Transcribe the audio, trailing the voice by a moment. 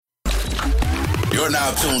You're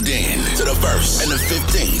now tuned in to the First and the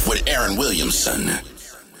 15th with Aaron Williamson.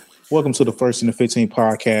 Welcome to the First and the 15th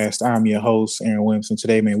podcast. I'm your host, Aaron Williamson.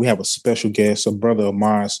 Today, man, we have a special guest, a brother of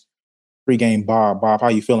mine, pregame Bob. Bob, how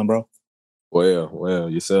you feeling, bro? Well,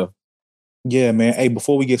 yourself? Yeah, man. Hey,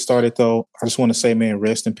 before we get started, though, I just want to say, man,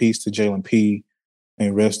 rest in peace to Jalen P.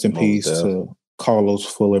 And rest in peace to Carlos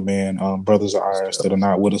Fuller, man. Brothers of ours that are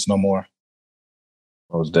not with us no more.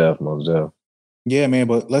 Most def. Yeah, man,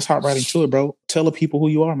 but let's hop right into it, bro. Tell the people who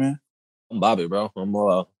you are, man. I'm Bobby, bro. I'm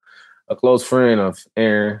a close friend of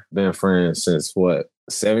Aaron. Been friends since,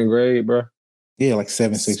 7th grade, bro? Yeah, like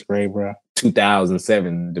 7th, 6th grade, bro.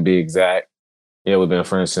 2007, to be exact. Yeah, we've been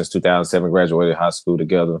friends since 2007. Graduated high school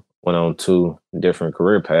together. Went on 2 different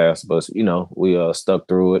career paths, but, we stuck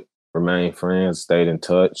through it, remained friends, stayed in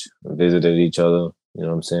touch, visited each other, you know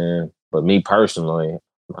what I'm saying? But me personally,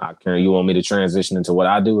 you want me to transition into what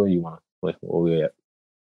I do, or you want where we at?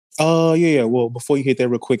 Yeah. Well, before you hit that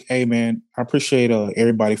real quick, hey, man, I appreciate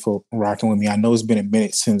everybody for rocking with me. I know it's been a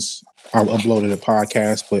minute since I uploaded a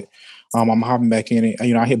podcast, but I'm hopping back in it.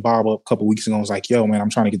 I hit Bob up a couple weeks ago. I was like, yo, man,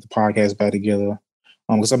 I'm trying to get the podcast back together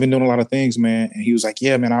because I've been doing a lot of things, man. And he was like,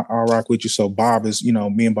 yeah, man, I'll rock with you. So Bob is,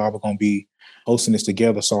 me and Bob are going to be hosting this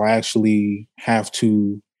together. So I actually have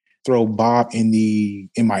to throw Bob in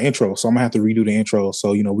my intro. So I'm gonna have to redo the intro.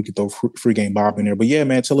 So, we could throw free game Bob in there. But yeah,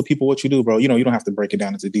 man, tell the people what you do, bro. You don't have to break it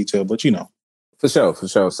down into detail, but For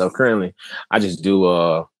sure. So currently I just do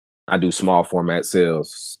I do small format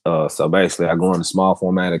sales. So basically I go on the small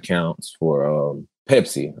format accounts for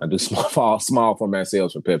Pepsi. I do small format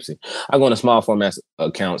sales for Pepsi. I go on the small format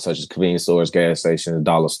accounts such as convenience stores, gas stations,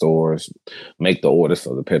 dollar stores, make the orders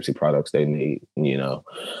for the Pepsi products they need.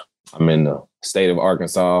 I'm in the state of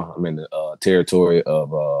Arkansas. I'm in the territory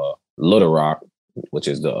of Little Rock, which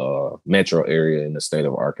is the metro area in the state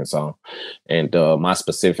of Arkansas. And my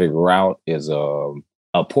specific route is a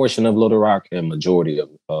portion of Little Rock and majority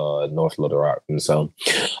of North Little Rock. And so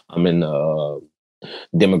I'm in the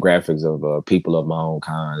demographics of people of my own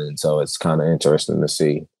kind. And so it's kind of interesting to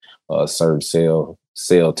see certain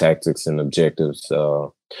sale tactics and objectives,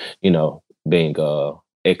 being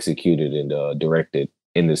executed and directed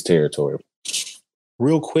in this territory.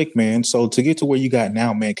 Real quick, man. So to get to where you got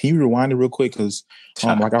now, man, can you rewind it real quick? Because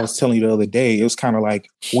like I was telling you the other day, it was kind of like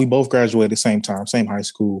we both graduated at the same time, same high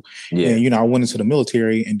school. Yeah. And, I went into the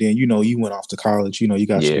military and then, you went off to college, you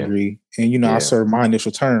got your degree. And, I served my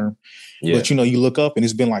initial term. Yeah. But, you look up and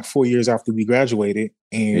it's been like 4 years after we graduated.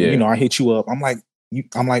 And, I hit you up. I'm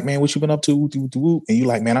like, man, what you been up to? And you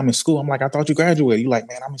like, man, I'm in school. I'm like, I thought you graduated. You like,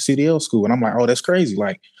 man, I'm in CDL school. And I'm like, oh, that's crazy.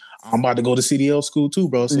 Like, I'm about to go to CDL school too,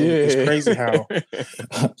 bro. So It's crazy how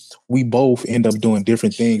we both end up doing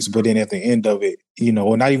different things, but then at the end of it,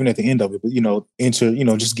 or not even at the end of it, but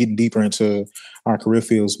just getting deeper into our career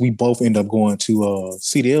fields, we both end up going to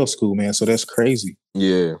CDL school, man. So that's crazy.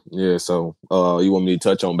 Yeah. So you want me to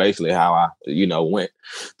touch on basically how I, went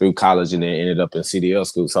through college and then ended up in CDL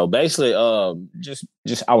school. So basically,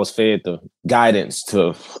 just I was fed the guidance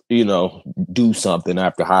to, do something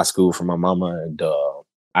after high school from my mama, and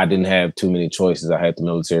I didn't have too many choices. I had the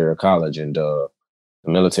military or college, and the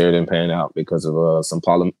military didn't pan out because of some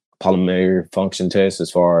pulmonary function tests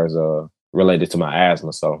as far as related to my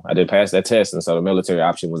asthma. So I did pass that test, and so the military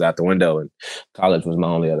option was out the window, and college was my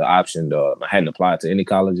only other option. I hadn't applied to any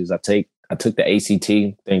colleges. I took the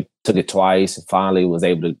ACT, took it twice, and finally was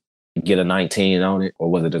able to get a 19 on it, or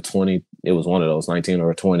was it a 20? It was one of those, 19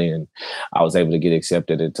 or a 20, and I was able to get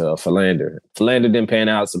accepted into Philander. Philander didn't pan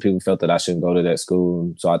out, so people felt that I shouldn't go to that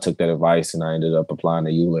school. So I took that advice, and I ended up applying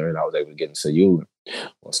to Euler, and I was able to get into Euler.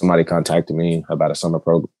 Well, somebody contacted me about a summer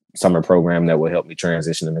program that would help me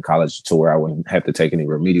transition into college to where I wouldn't have to take any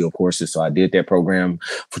remedial courses. So I did that program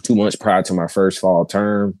for 2 months prior to my first fall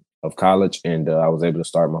term of college, and I was able to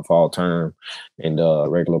start my fall term and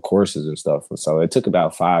regular courses and stuff. And so it took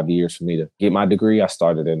about 5 years for me to get my degree. I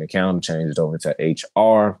started in accounting, changed over to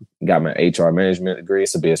HR, got my HR management degree.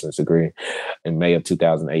 It's a business degree in May of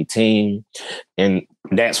 2018. And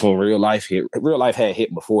that's when real life hit. Real life had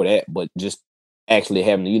hit before that, but just actually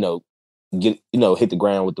having to, hit the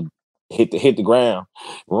ground with hit the ground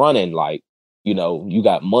running, like, you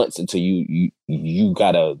got months until you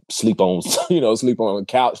gotta sleep on a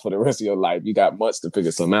couch for the rest of your life. You got months to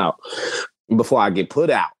figure something out before I get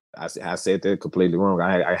put out. I said that completely wrong.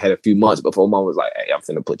 I had a few months before mom was like, hey, I'm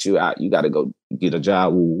finna put you out. You got to go get a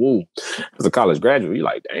job. Woo woo. As a college graduate, you're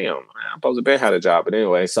like, damn, man, I'm supposed to be had a job. But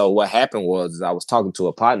anyway, so what happened was I was talking to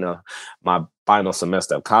a partner my final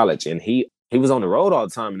semester of college, and he was on the road all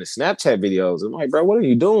the time in the Snapchat videos. I'm like, bro, what are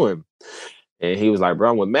you doing? And he was like,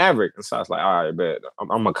 bro, I'm with Maverick. And so I was like, all right, bet.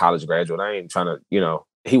 I'm a college graduate. I ain't trying to,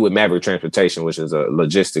 he with Maverick Transportation, which is a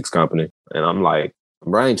logistics company. And I'm like,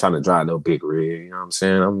 bro, I ain't trying to drive no big rig. You know what I'm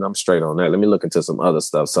saying? I'm straight on that. Let me look into some other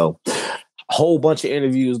stuff. So a whole bunch of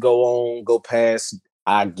interviews go past.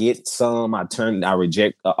 I get some, I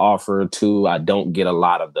reject the offer too. I don't get a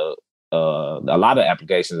lot of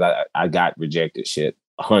applications. I got rejected shit.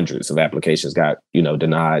 Hundreds of applications got,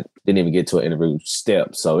 denied. Didn't even get to an interview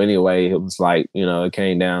step. So anyway, it was like, it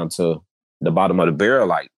came down to the bottom of the barrel.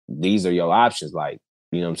 Like, these are your options. Like,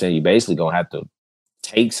 you know what I'm saying? You basically gonna have to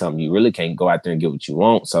take something. You really can't go out there and get what you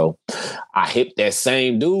want. So I hit that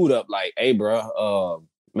same dude up like, hey, bro,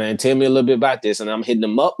 man, tell me a little bit about this. And I'm hitting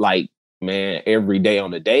him up like, man, every day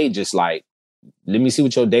on the day, just like, let me see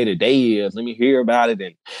what your day-to-day is. Let me hear about it.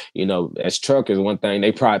 And, as truckers, one thing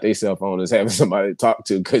they pride themselves on is having somebody to talk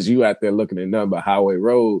to, because you out there looking at nothing but highway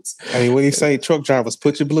roads. Hey, what do you say? Truck drivers,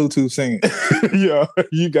 put your Bluetooth in. Yeah,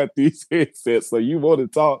 you got these headsets, so you want to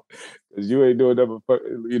talk because you ain't doing nothing but,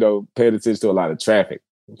 paying attention to a lot of traffic.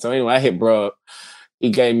 So anyway, I hit bro up.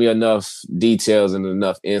 He gave me enough details and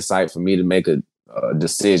enough insight for me to make a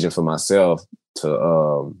decision for myself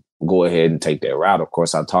to go ahead and take that route. Of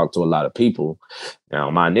course, I talked to a lot of people.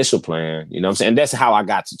 Now, my initial plan, you know what I'm saying? That's how I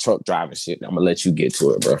got to truck driving shit. I'm going to let you get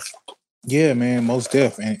to it, bro. Yeah, man, most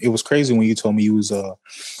def. And it was crazy when you told me you was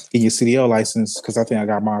in your CDL license, because I think I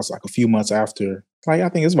got mine like a few months after. Like, I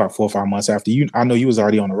think it's about 4 or 5 months after you. I know you was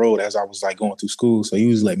already on the road as I was like going through school. So you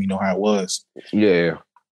was letting me know how it was. Yeah.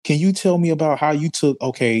 Can you tell me about how you took,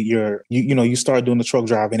 you started doing the truck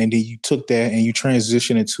driving, and then you took that and you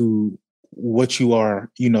transitioned into what you are,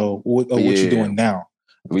 what you're doing now?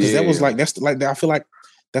 Because that was like, I feel like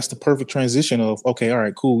that's the perfect transition of, okay, all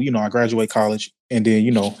right, cool. I graduate college, and then,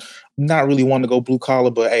 not really wanting to go blue collar,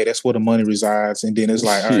 but hey, that's where the money resides. And then it's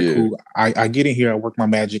like, all right, cool. I get in here, I work my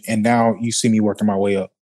magic, and now you see me working my way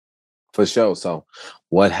up. For sure. So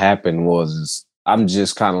what happened was, I'm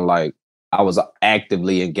just kind of like, I was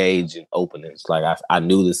actively engaged in openings. Like I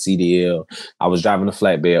knew the CDL. I was driving a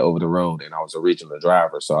flatbed over the road, and I was a regional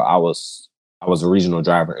driver. So I was a regional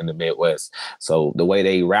driver in the Midwest. So the way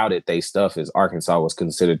they routed their stuff is Arkansas was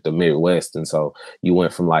considered the Midwest. And so you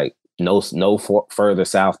went from like no further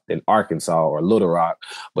south than Arkansas or Little Rock,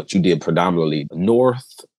 but you did predominantly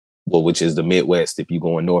north, which is the Midwest. If you're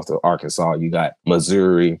going north of Arkansas, you got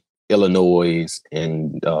Missouri, Illinois,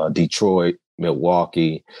 and Detroit,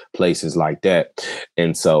 Milwaukee, places like that.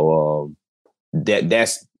 And so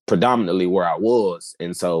that's predominantly where I was.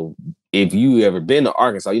 And so if you ever been to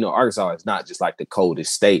Arkansas, Arkansas is not just like the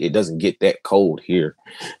coldest state. It doesn't get that cold here.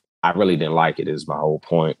 I really didn't like it, is my whole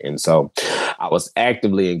point. And so I was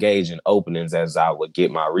actively engaged in openings as I would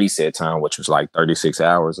get my reset time, which was like 36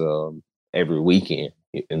 hours every weekend.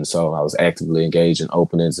 And so I was actively engaged in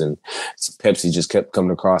openings, and Pepsi just kept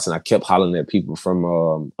coming across, and I kept hollering at people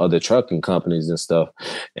from other trucking companies and stuff.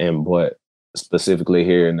 And but specifically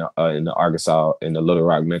here in the Arkansas, in the Little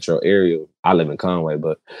Rock metro area, I live in Conway,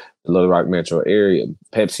 but the Little Rock metro area,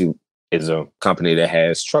 Pepsi is a company that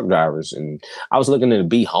has truck drivers. And I was looking to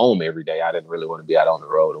be home every day. I didn't really want to be out on the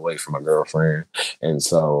road away from my girlfriend. And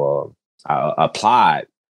so I applied.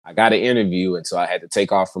 I got an interview, and so I had to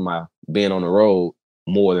take off from my being on the road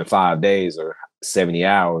more than 5 days or 70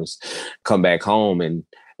 hours, come back home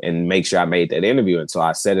and make sure I made that interview. And so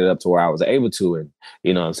I set it up to where I was able to. And,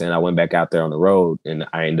 you know what I'm saying? I went back out there on the road, and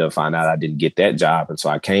I ended up finding out I didn't get that job. And so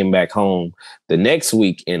I came back home the next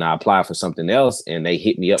week, and I applied for something else, and they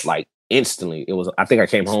hit me up like instantly. I think I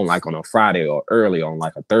came home like on a Friday or early on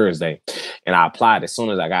like a Thursday, and I applied as soon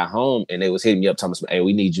as I got home, and they was hitting me up telling me, hey,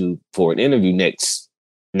 we need you for an interview next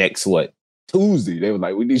Tuesday. They were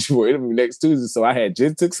like, we need you for an interview next Tuesday. So I had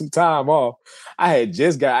just took some time off. I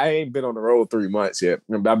ain't been on the road 3 months yet.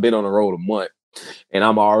 I've been on the road a month, and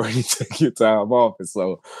I'm already taking time off. And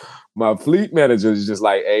so my fleet manager is just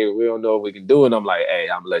like, hey, we don't know if we can do it. And I'm like, hey,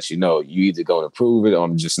 I'm gonna let you know. You either gonna approve it, or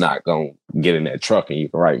I'm just not gonna get in that truck and you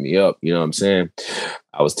can write me up. You know what I'm saying?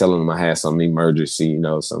 I was telling him I had some emergency,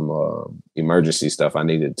 emergency stuff I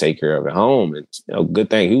needed to take care of at home. And, good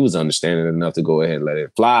thing he was understanding enough to go ahead and let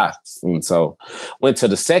it fly. And so went to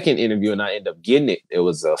the second interview, and I ended up getting it. It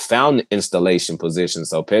was a fountain installation position.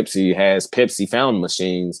 So Pepsi has Pepsi fountain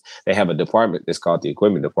machines. They have a department that's called the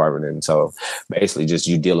equipment department. And so basically just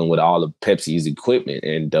you dealing with all of Pepsi's equipment.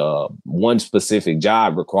 And one specific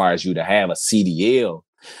job requires you to have a CDL,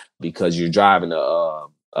 because you're driving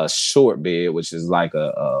a short bed, which is like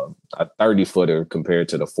a 30-footer compared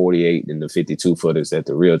to the 48 and the 52-footers that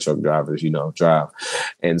the real truck drivers, drive.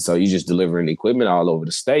 And so you just delivering equipment all over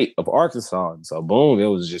the state of Arkansas. And so boom, it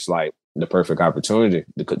was just like the perfect opportunity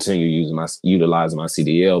to continue utilizing my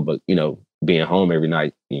CDL, but being home every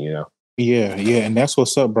night, Yeah, and that's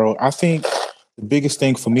what's up, bro. I think The biggest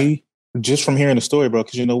thing for me, just from hearing the story, bro,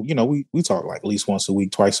 because we talk like at least once a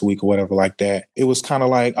week, twice a week, or whatever like that. It was kind of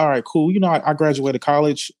like, all right, cool. I graduated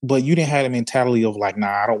college, but you didn't have the mentality of like,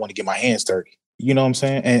 nah, I don't want to get my hands dirty. You know what I'm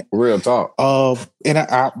saying? And real talk. And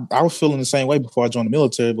I was feeling the same way before I joined the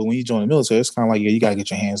military, but when you join the military, it's kind of like, yeah, you gotta get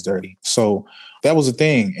your hands dirty. So that was the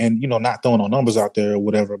thing. And not throwing no numbers out there or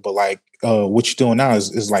whatever, but like what you're doing now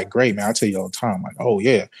is like great, man. I tell you all the time, like, oh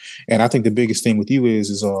yeah. And I think the biggest thing with you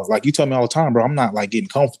is like you tell me all the time, bro, I'm not like getting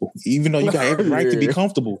comfortable, even though you got every right to be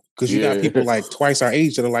comfortable, because you got people like twice our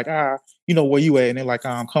age that are like, where you at? And they're like,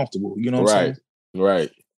 I'm comfortable. You know what I'm saying? Right.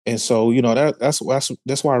 And so, that's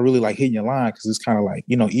why I really like hitting your line, because it's kind of like,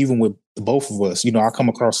 even with both of us, I come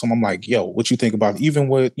across some, I'm like, yo, what you think about it? Even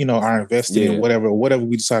with, our investing and whatever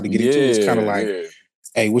we decide to get into, it's kind of like,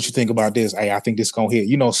 hey, what you think about this? Hey, I think this gonna hit.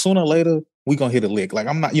 Sooner or later, we gonna hit a lick. Like,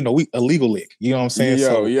 I'm not, we a legal lick. You know what I'm saying?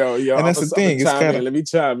 Yo. And that's the thing. It's kind of, let me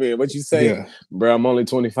chime in. What you say, bro? I'm only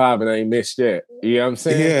 25 and I ain't missed yet. You know what I'm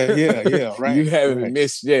saying? Yeah. Right. You haven't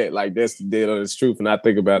missed yet. Like, that's the dead honest truth. And I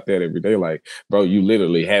think about that every day. Like, bro, you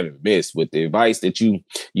literally haven't missed. With the advice that you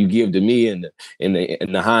give to me and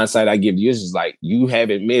the hindsight I give you, it's just like you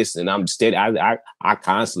haven't missed. And I'm steady. I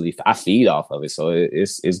constantly feed off of it. So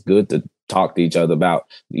it's good to talk to each other about,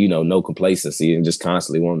 no complacency and just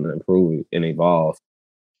constantly wanting to improve and evolve.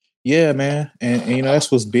 Yeah, man. And that's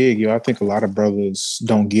what's big. I think a lot of brothers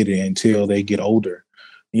don't get it until they get older,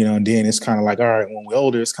 and then it's kind of like, all right, when we're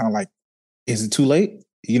older, it's kind of like, is it too late?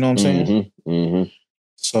 You know what I'm saying? Mm-hmm.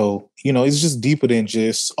 So, it's just deeper than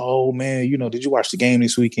just, oh man, did you watch the game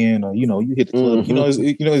this weekend? Or, you hit the club,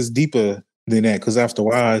 it's deeper than that. Cause after a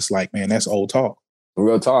while, it's like, man, that's old talk.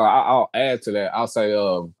 Real talk. I'll add to that. I'll say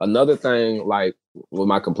another thing, like with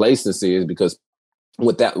my complacency, is because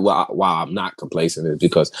with that, why I'm not complacent is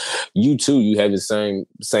because you have the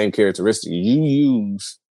same characteristic. You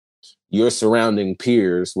use your surrounding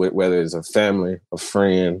peers, whether it's a family, a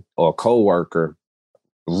friend, or a coworker,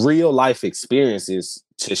 real life experiences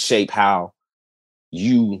to shape how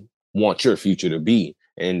you want your future to be.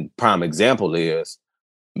 And prime example is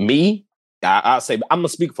me. I'll say I'm gonna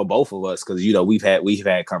speak for both of us because we've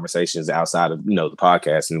had conversations outside of the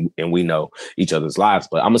podcast and we know each other's lives.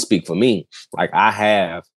 But I'm gonna speak for me. Like, I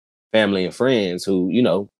have family and friends who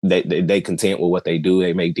they content with what they do.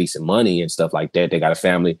 They make decent money and stuff like that. They got a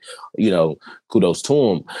family. Kudos to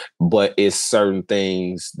them. But it's certain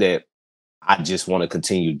things that I just want to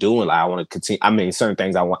continue doing. Like, I want to continue. I mean, certain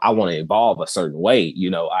things I want to evolve a certain way.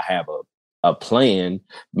 I have a plan,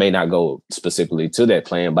 may not go specifically to that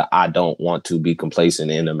plan, but I don't want to be complacent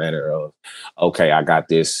in a matter of, okay, I got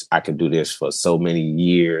this, I can do this for so many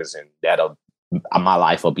years and my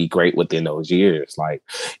life will be great within those years. Like,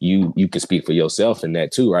 you can speak for yourself in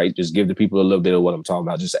that too, right? Just give the people a little bit of what I'm talking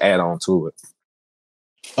about, just add on to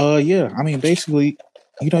it. Yeah. I mean, basically,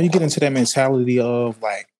 you get into that mentality of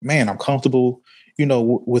like, man, I'm comfortable,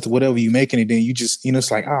 with whatever you're making, and then you just, it's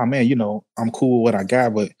like, man, I'm cool with what I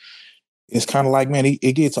got, but it's kind of like, man,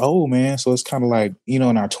 it gets old, man. So it's kind of like, in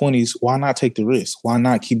our 20s, why not take the risk? Why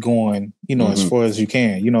not keep going, as far as you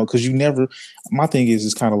can, because my thing is,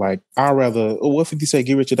 it's kind of like, I'd rather, what 50 say,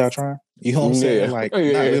 get rich or die trying? You know what I'm saying? Like, not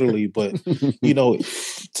literally, but,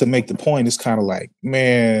 to make the point, it's kind of like,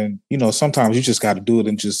 man, sometimes you just got to do it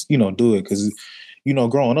and just, do it. Because,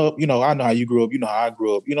 growing up, I know how you grew up, how I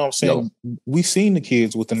grew up, you know what I'm saying? We seen the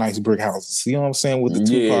kids with the nice brick houses, you know what I'm saying? With the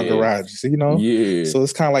 2-car garages, So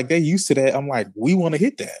it's kind of like they're used to that. I'm like, we want to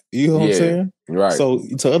hit that, you know what I'm saying? Right. So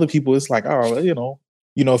to other people, it's like, oh,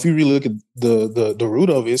 if you really look at the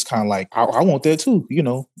root of it, it's kind of like, I want that too,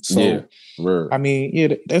 So, I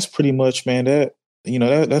mean, that's pretty much, man, that,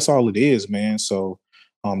 that's all it is, man. So,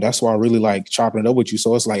 that's why I really like chopping it up with you.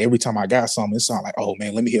 So it's like every time I got something, it's not like, oh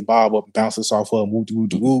man, let me hit Bob up and bounce this off of him. Woo.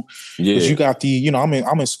 Because you got the,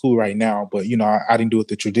 I'm in school right now, but I didn't do it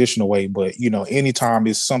the traditional way. But anytime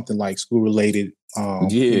it's something like school related,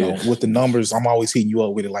 with the numbers, I'm always hitting you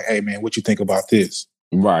up with it. Like, hey man, what you think about this?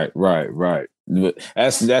 Right.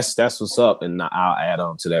 That's what's up. And I'll add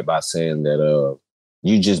on to that by saying that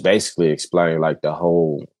you just basically explained like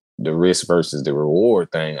the risk versus the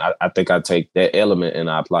reward thing. I think I take that element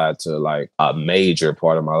and I apply it to like a major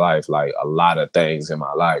part of my life, like a lot of things in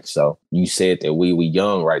my life. So you said that we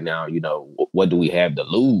young right now, what do we have to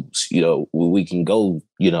lose? We can go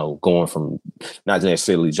going from not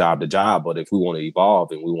necessarily job to job, but if we want to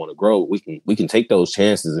evolve and we want to grow, we can take those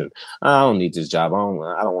chances. And I don't need this job. I don't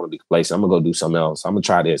want to be complacent. I'm gonna go do something else. I'm gonna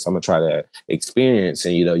try this. I'm gonna try that experience.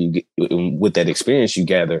 And you get with that experience, you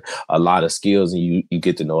gather a lot of skills, and you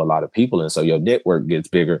get to know a lot of people, and so your network gets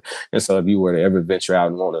bigger. And so if you were to ever venture out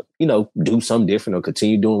and want to do something different or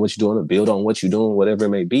continue doing what you're doing or build on what you're doing, whatever it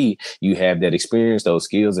may be, you have that experience, those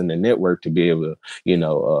skills, and the network to be able to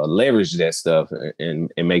leverage that stuff and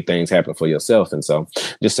make things happen for yourself. And so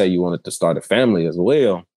just say you wanted to start a family as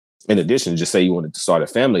well. In addition, just say you wanted to start a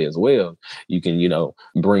family as well. You can,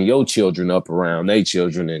 bring your children up around their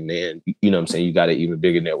children. And then, you got an even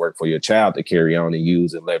bigger network for your child to carry on and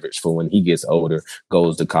use and leverage for when he gets older,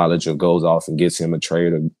 goes to college or goes off and gets him a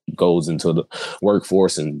trade or goes into the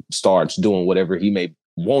workforce and starts doing whatever he may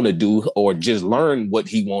want to do or just learn what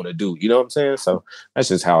he want to do. You know what I'm saying? So that's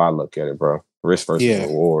just how I look at it, bro. Risk versus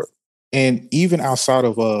reward. And even outside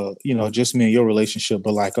of just me and your relationship,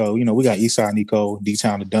 but like we got Eastside Nico,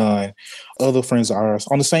 D-Town to Dunn, other friends of ours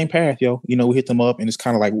on the same path, yo. We hit them up, and it's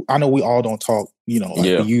kind of like, I know we all don't talk, we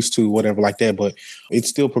used to, whatever like that, but it's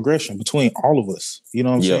still progression between all of us. You know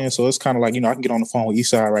what I'm saying? So it's kind of like, I can get on the phone with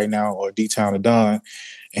Eastside right now or D-Town to Dunn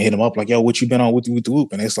and hit them up like, yo, what you been on with the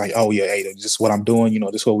whoop? And it's like, oh yeah, hey, this is what I'm doing.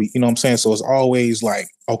 This is what we, you know what I'm saying? So it's always like,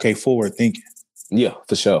 okay, forward thinking. Yeah,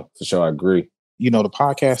 for sure. I agree. The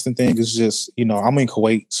podcasting thing is just, I'm in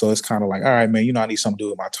Kuwait. So it's kind of like, all right, man, I need something to do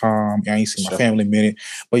with my time. I ain't seen my family in a minute.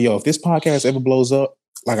 But if this podcast ever blows up,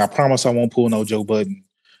 like, I promise I won't pull no Joe Budden,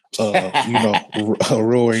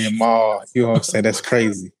 Rory and Ma. You know what I'm saying? That's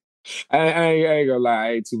crazy. I ain't gonna lie.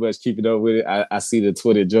 I ain't too much keeping up with it. I see the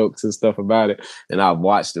Twitter jokes and stuff about it. And I've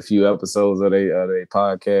watched a few episodes of their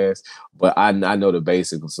podcast. But I know the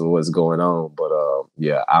basics of what's going on. But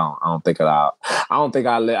I don't think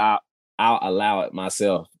I'll allow it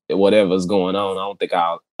myself. Whatever's going on, I don't think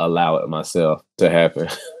I'll allow it myself to happen.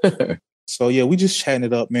 So we just chatting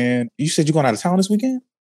it up, man. You said you're going out of town this weekend?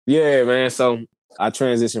 Yeah, man. So I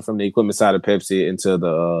transitioned from the equipment side of Pepsi into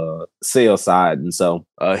the sales side, and so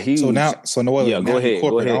go ahead. I don't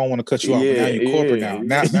want to cut you off. Now you're corporate now.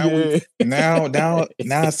 Now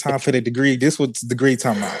it's time for the degree. This was degree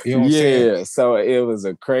time out. You know what I'm saying? Yeah. So it was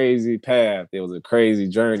a crazy path. It was a crazy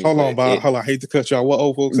journey. Hold on, Bob. Hold on. I hate to cut you off. What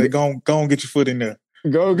old folks say? Go on, get your foot in there.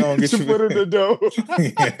 Go get your foot in the door.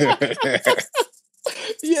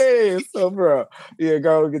 Yeah. So, bro. Yeah,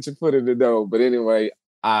 go get your foot in the door. But anyway,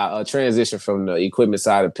 I transitioned from the equipment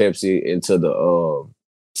side of Pepsi into the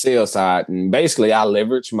sales side. And basically, I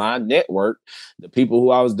leveraged my network. The people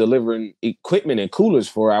who I was delivering equipment and coolers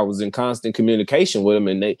for, I was in constant communication with them.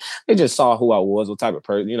 And they just saw who I was, what type of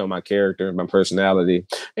person, my character, my personality,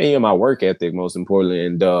 and my work ethic, most importantly,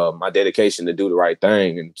 and my dedication to do the right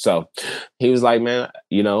thing. And so he was like, man,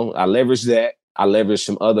 I leveraged that. I leveraged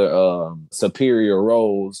some other superior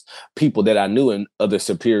roles, people that I knew in other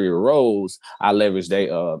superior roles. I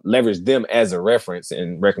leveraged them as a reference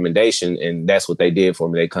and recommendation, and that's what they did for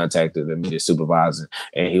me. They contacted the immediate supervisor,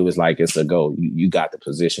 and he was like, "It's a go. You got the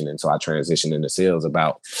position." And so I transitioned into sales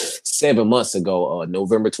about 7 months ago,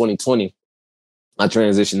 November 2020. I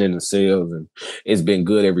transitioned into sales, and it's been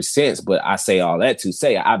good ever since. But I say all that to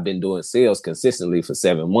say I've been doing sales consistently for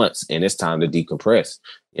 7 months, and it's time to decompress.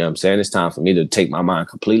 You know what I'm saying? It's time for me to take my mind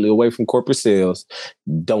completely away from corporate sales.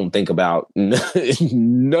 Don't think about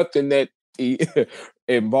nothing that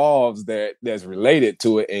involves that's related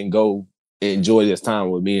to it, and go enjoy this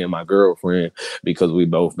time with me and my girlfriend, because we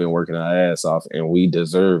both been working our ass off and we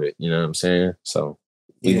deserve it. You know what I'm saying? So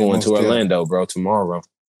we going to Orlando, bro, tomorrow.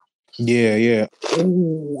 Yeah.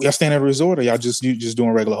 Ooh, y'all staying at a resort, or y'all just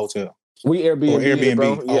doing regular hotel? We Airbnb,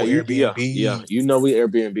 bro. Airbnb. Yeah. We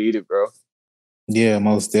Airbnb'd it, bro. Yeah,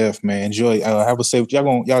 most def, man. Enjoy. Have a safe.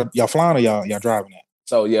 Y'all flying or y'all driving it?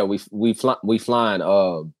 So yeah, we flying.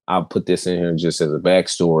 I'll put this in here just as a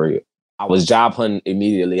backstory. I was job hunting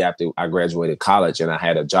immediately after I graduated college, and I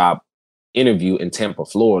had a job interview in Tampa,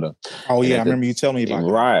 Florida. Oh yeah, I remember you telling me about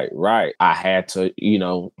that. Right. I had to,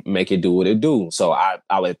 make it do what it do. So I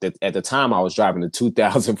at the time I was driving a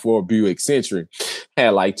 2004 Buick Century,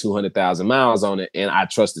 had like 200,000 miles on it, and I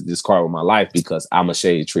trusted this car with my life because I'm a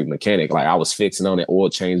shade tree mechanic. Like, I was fixing on it, oil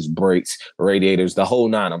change, brakes, radiators, the whole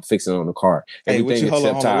nine. I'm fixing on the car. Everything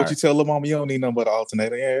except tires. What you tell the mama? You don't need nothing but an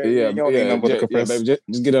alternator. You don't need nothing but a compressor. Baby,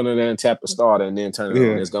 just get under there and tap the starter and then turn it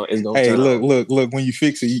on. It's gonna. Hey, look. When you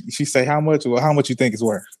fix it, she say how much you think it's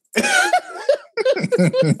worth.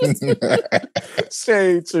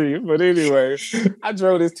 Shade tree. But anyway, I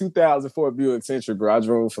drove this 2004 Buick Century, bro. I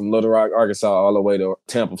drove from Little Rock, Arkansas, all the way to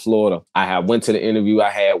Tampa, Florida. Went to the interview. I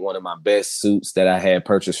had one of my best suits that I had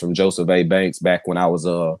purchased from Joseph A. Banks back when I was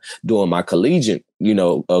doing my collegiate,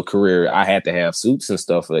 career. I had to have suits and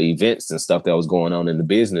stuff for events and stuff that was going on in the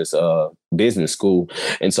business school.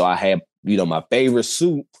 And so I had, my favorite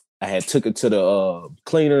suit. I took it to the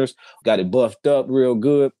cleaners, got it buffed up real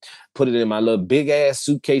good, put it in my little big ass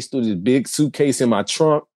suitcase, threw this big suitcase in my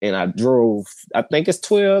trunk, and I drove, I think it's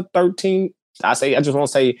 12, 13. I just want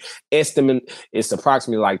to say estimate, it's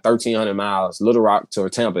approximately like 1,300 miles. Little Rock to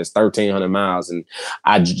Tampa is 1,300 miles. And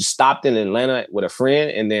I stopped in Atlanta with a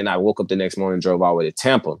friend, and then I woke up the next morning and drove all the way to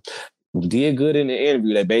Tampa. Did good in the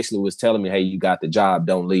interview. They basically was telling me, hey, you got the job.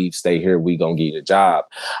 Don't leave. Stay here. We going to get you the job.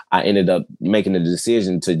 I ended up making the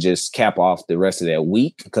decision to just cap off the rest of that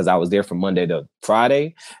week because I was there from Monday to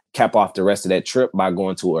Friday, cap off the rest of that trip by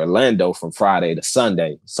going to Orlando from Friday to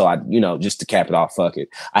Sunday. So I, just to cap it off, fuck it.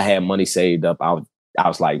 I had money saved up. I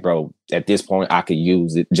was like, bro, at this point, I could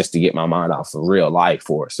use it just to get my mind off of real life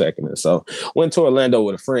for a second. And so went to Orlando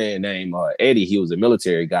with a friend named Eddie. He was a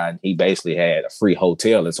military guy, and he basically had a free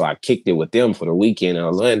hotel. And so I kicked it with them for the weekend in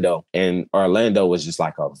Orlando. And Orlando was just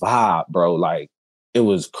like a vibe, bro. Like, it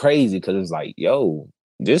was crazy because it was like, yo,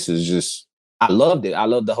 this is just... I loved it. I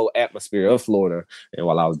loved the whole atmosphere of Florida. And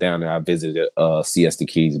while I was down there, I visited Siesta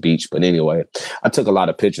Keys Beach. But anyway, I took a lot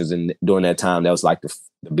of pictures. And during that time, that was like the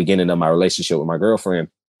beginning of my relationship with my girlfriend.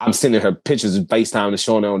 I'm sending her pictures of FaceTime and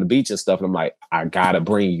showing her on the beach and stuff. And I'm like, I got to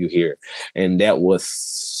bring you here. And that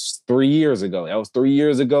was 3 years ago. That was 3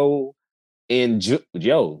 years ago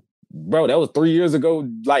bro, that was 3 years ago,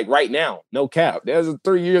 like right now. No cap. That was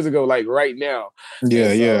 3 years ago, like right now.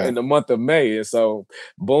 Yeah, yeah. In the month of May. And so,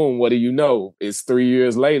 boom, what do you know? It's 3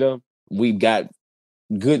 years later. We've got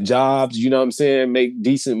good jobs, you know what I'm saying? Make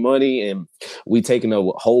decent money. And we taking a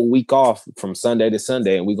whole week off from Sunday to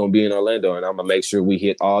Sunday. And we're going to be in Orlando. And I'm going to make sure we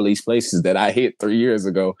hit all these places that I hit 3 years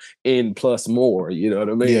ago and plus more. You know what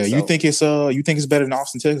I mean? Yeah, so, you think it's better than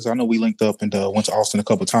Austin, Texas? I know we linked up and went to Austin a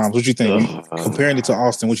couple of times. What you think? Comparing it to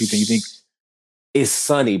Austin, what you think? You think it's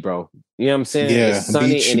sunny, bro? You know what I'm saying? Yeah, it's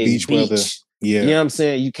sunny and it's beach. Weather. Yeah. You know what I'm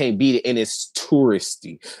saying? You can't beat it. And it's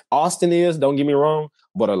touristy. Austin is, don't get me wrong,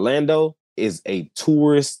 but Orlando is a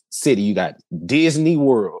tourist city. You got Disney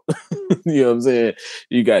World. You know what I'm saying?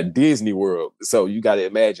 You got Disney World. So you got to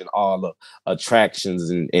imagine all the attractions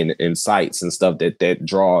and sites and stuff that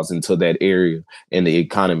draws into that area and the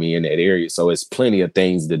economy in that area. So it's plenty of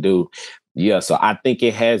things to do. Yeah, so I think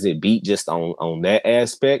it has it beat just on that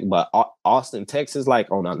aspect. But Austin, Texas, like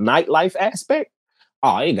on a nightlife aspect,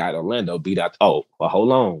 it got Orlando beat out. Oh, but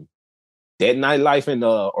hold on. That nightlife in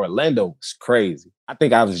Orlando was crazy. I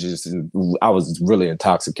think I was really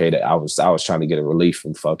intoxicated. I was trying to get a relief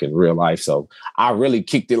from fucking real life. So I really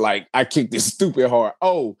kicked it stupid hard.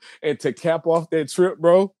 Oh, and to cap off that trip,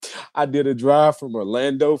 bro, I did a drive from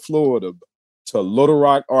Orlando, Florida to Little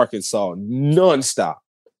Rock, Arkansas, nonstop.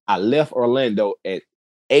 I left Orlando at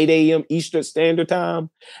 8 a.m. Eastern Standard Time,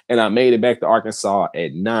 and I made it back to Arkansas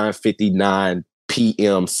at 9:59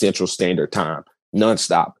 p.m. Central Standard Time,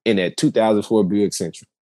 nonstop, in that 2004 Buick Century.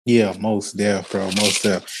 Yeah, most def, bro. Most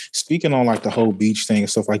def. Speaking on like the whole beach thing and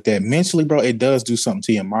stuff like that, mentally, bro, it does do something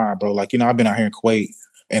to your mind, bro. Like, I've been out here in Kuwait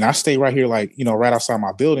and I stay right here, like, right outside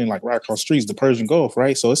my building, like right across the streets, the Persian Gulf,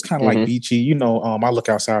 right? So it's kind of like beachy, I look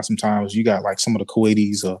outside sometimes, you got like some of the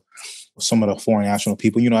Kuwaitis or some of the foreign national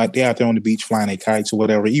people, they out there on the beach flying their kites or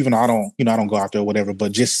whatever. Even though I don't go out there or whatever,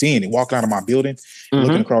 but just seeing it, walking out of my building,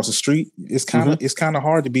 looking across the street, it's kind of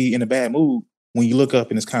hard to be in a bad mood when you look up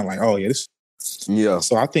and it's kind of like, oh yeah, this. Yeah.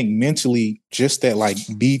 So I think mentally, just that like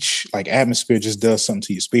beach, like atmosphere just does something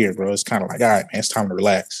to your spirit, bro. It's kind of like, all right, man, it's time to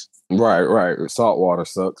relax. Right. Salt water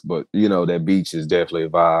sucks, but that beach is definitely a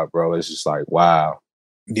vibe, bro. It's just like, wow.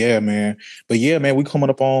 Yeah, man. But yeah, man, we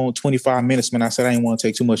coming up on 25 minutes, man. I said I didn't want to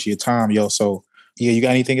take too much of your time, yo. So yeah, you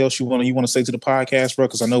got anything else you want to say to the podcast, bro?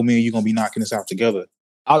 Because I know me and you gonna be knocking this out together.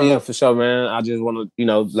 Oh yeah, for sure, man. I just want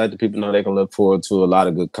to, let the people know they can look forward to a lot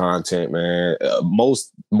of good content, man.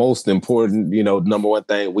 Most important, number one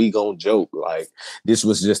thing, we gonna joke. Like, this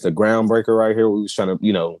was just a groundbreaker right here. We was trying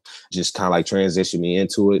to, just kind of like transition me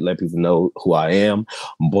into it, let people know who I am.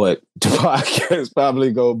 But the podcast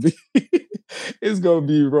probably gonna be, it's gonna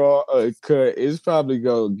be raw, cut. It's probably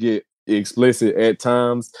gonna get explicit at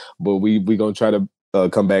times, but we gonna try to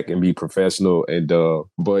come back and be professional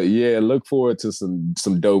but yeah, look forward to some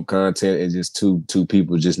dope content and just two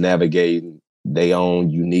people just navigating their own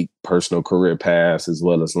unique personal career paths as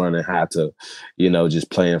well as learning how to, just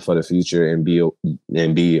plan for the future and be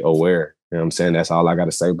aware. You know what I'm saying? That's all I got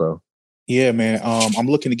to say, bro. Yeah, man. I'm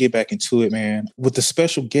looking to get back into it, man. With the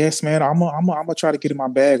special guest, man, I'm gonna try to get in my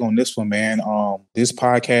bag on this one, man. This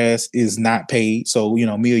podcast is not paid, so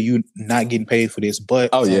me or you not getting paid for this.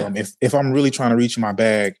 But if I'm really trying to reach my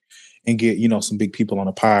bag and get some big people on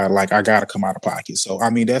the pod, like I gotta come out of pocket. So I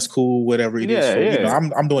mean that's cool, whatever it is. So,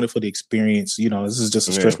 I'm doing it for the experience. This is just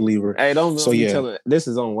a stress reliever. Hey, don't tell it. This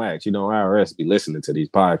is on wax. IRS be listening to these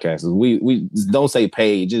podcasts. We don't say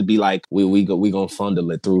paid. Just be like we gonna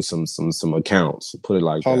fundle it through some accounts. Put it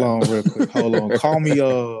like Hold on, real quick. Hold on. Call me.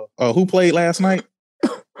 Who played last night?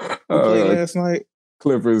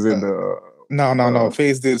 Clippers in the. No.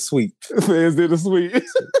 FaZe did a sweep. FaZe did a sweep.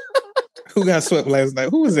 Who got swept last night?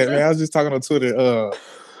 Who was that, man? I was just talking on Twitter.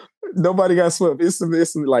 Nobody got swept. It's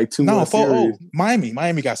like 2 months.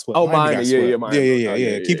 Miami got swept. Miami.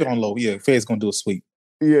 Yeah. Keep it on low. Yeah, FaZe gonna do a sweep.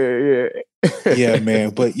 Yeah. Yeah,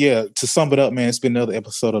 man. But yeah, to sum it up, man, it's been another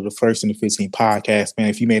episode of the First and the 15 podcast, man.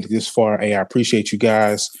 If you made it this far, hey, I appreciate you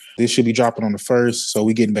guys. This should be dropping on the 1st, so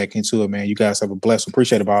we getting back into it, man. You guys have a blessed.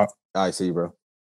 Appreciate it, Bob. All right, see you, bro.